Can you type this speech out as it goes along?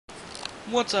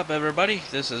What's up, everybody?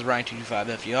 This is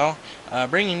Ryan225FUL,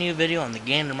 bringing you a video on the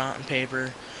Gander Mountain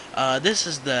paper. This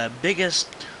is the biggest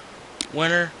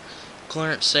winter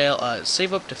clearance sale.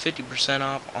 Save up to 50%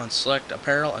 off on select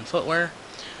apparel and footwear.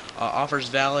 Offers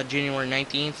valid January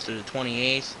 19th to the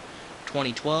 28th,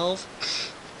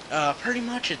 2012. Pretty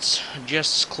much it's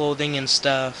just clothing and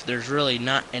stuff. There's really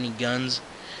not any guns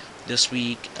this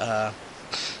week.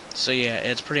 So yeah,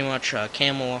 it's pretty much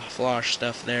camouflage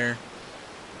stuff there.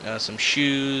 Some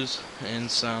shoes and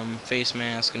some face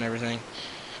mask and everything.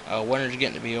 Winter's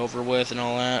getting to be over with and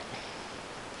all that.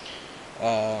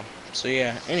 So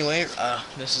yeah, anyway,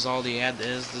 this is all the ad that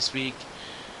is this week.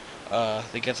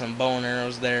 They got some bow and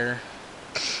arrows there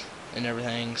and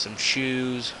everything, some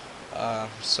shoes,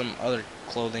 some other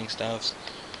clothing stuffs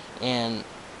and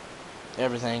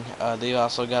everything. They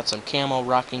also got some camo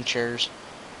rocking chairs,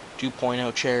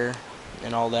 2.0 chair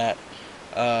and all that.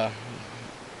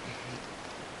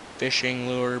 Fishing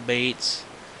lure, baits,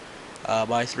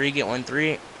 buy 3 get 1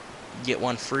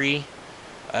 free.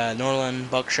 Norland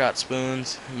buckshot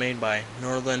spoons made by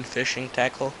Norland Fishing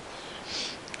Tackle.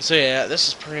 So yeah, this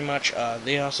is pretty much.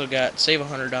 They also got save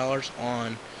 $100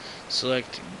 on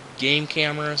select game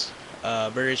cameras,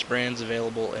 various brands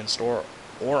available in store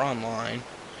or online,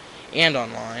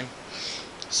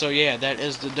 So yeah, that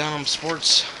is the Dunham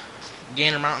Sports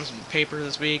Gander Mountains paper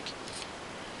this week.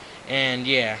 And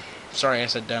yeah, sorry I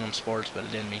said Dunham Sports, but I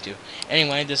didn't mean to.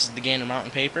 Anyway, this is the Gander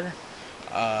Mountain paper.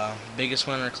 Biggest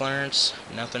winter clearance.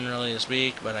 Nothing really this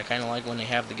week, but I kind of like when they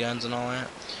have the guns and all that.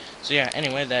 So yeah,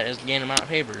 anyway, that is the Gander Mountain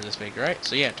paper this week, alright?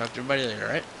 So yeah, talk to everybody later,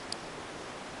 alright?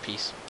 Peace.